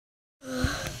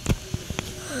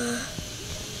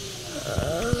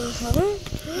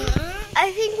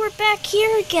we're back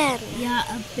here again. Yeah,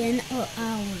 it's been an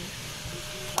hour.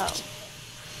 Oh.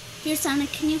 Here,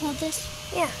 Sonic, can you hold this?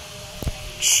 Yeah.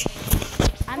 Shh.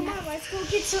 Come on, let's go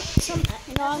get some.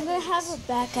 No, I'm gonna have it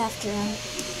back after him.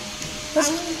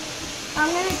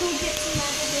 I'm gonna go get some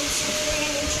evidence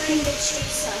and trying to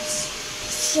chase us.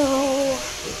 So,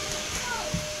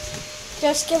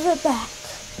 just give it back.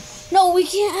 No, we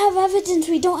can't have evidence.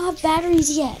 We don't have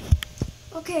batteries yet.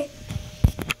 Okay.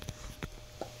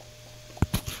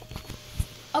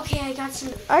 Okay, I got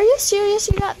some. Are you serious?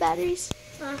 You got batteries?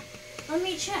 Let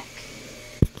me check.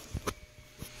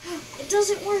 It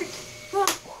doesn't work. I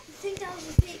think that was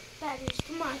a fake batteries.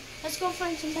 Come on, let's go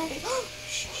find some batteries.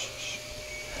 Shh, shh, shh.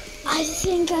 I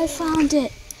think I found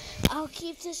it. I'll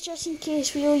keep this just in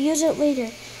case. We will use it later.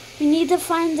 We need to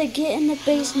find the get in the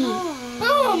basement.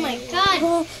 Oh my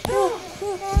God!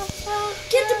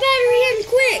 Get the battery in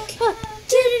quick!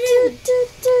 Get it in!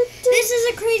 This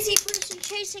is a crazy person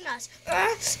chasing us.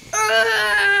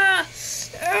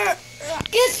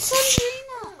 Get Sandrina!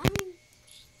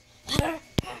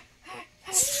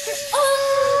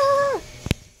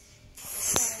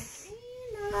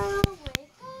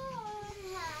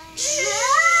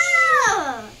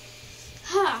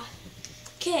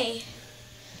 Okay.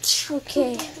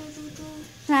 Okay.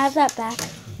 Can I have that back?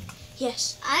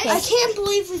 Yes. I can't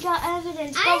believe we got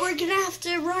evidence, but we're gonna have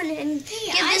to run and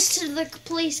give this to the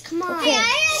police. Come on. Okay.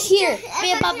 Here.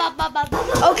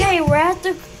 Okay, we're at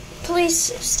the police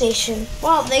station.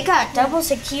 Wow, they got double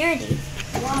security.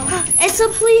 Wow. It's a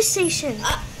police station.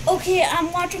 Okay,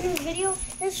 I'm watching the video.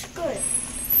 It's good.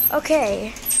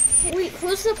 Okay. Wait,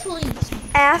 who's the police?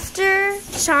 After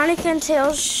Sonic and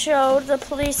Tails showed the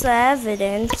police the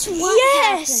evidence.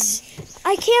 Yes!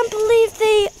 I can't believe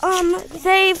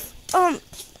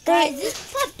Guys,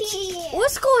 this puppy.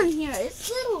 What's going here?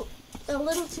 It's a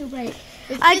little too bright.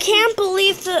 I can't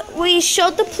believe that we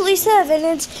showed the police the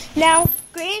evidence. Now,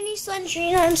 Granny,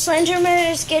 Slenderina, and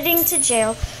Slenderman is getting to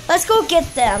jail. Let's go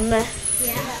get them. Yeah.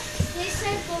 They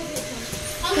said go get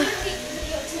them. I'm going to keep the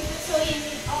video too, so you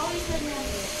can always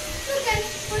remember. Okay,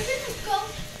 we're going to go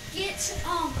get,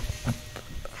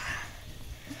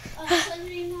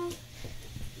 Slenderina.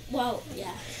 Well,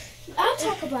 yeah. I'll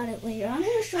talk about it later. I'm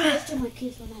going to show this to my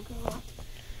kids when I grow up.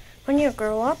 When you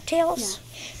grow up, Tails?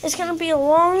 Yeah. It's going to be a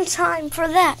long time for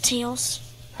that, Tails.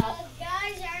 Guys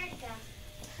aren't done.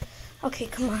 Okay,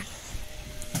 come on.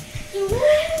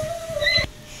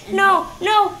 No,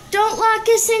 don't lock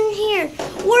us in here.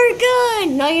 We're good.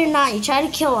 No, you're not. You tried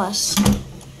to kill us.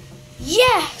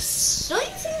 Yes. Don't you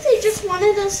think they just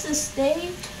wanted us to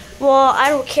stay? Well, I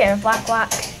don't care. Black.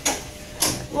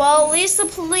 Well, at least the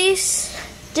police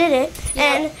did it. Yeah,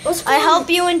 and I hope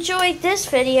you enjoyed this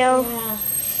video. Yeah.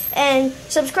 And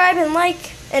subscribe and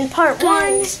like in part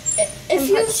 1 and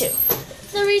part 2.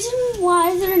 The reason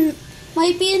why there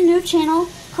might be a new channel,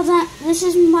 because this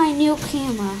is my new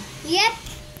camera. Yep.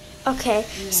 Okay,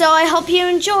 so I hope you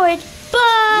enjoyed.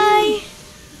 Bye.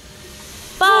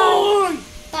 Bye.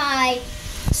 Bye.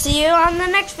 See you on the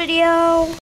next video.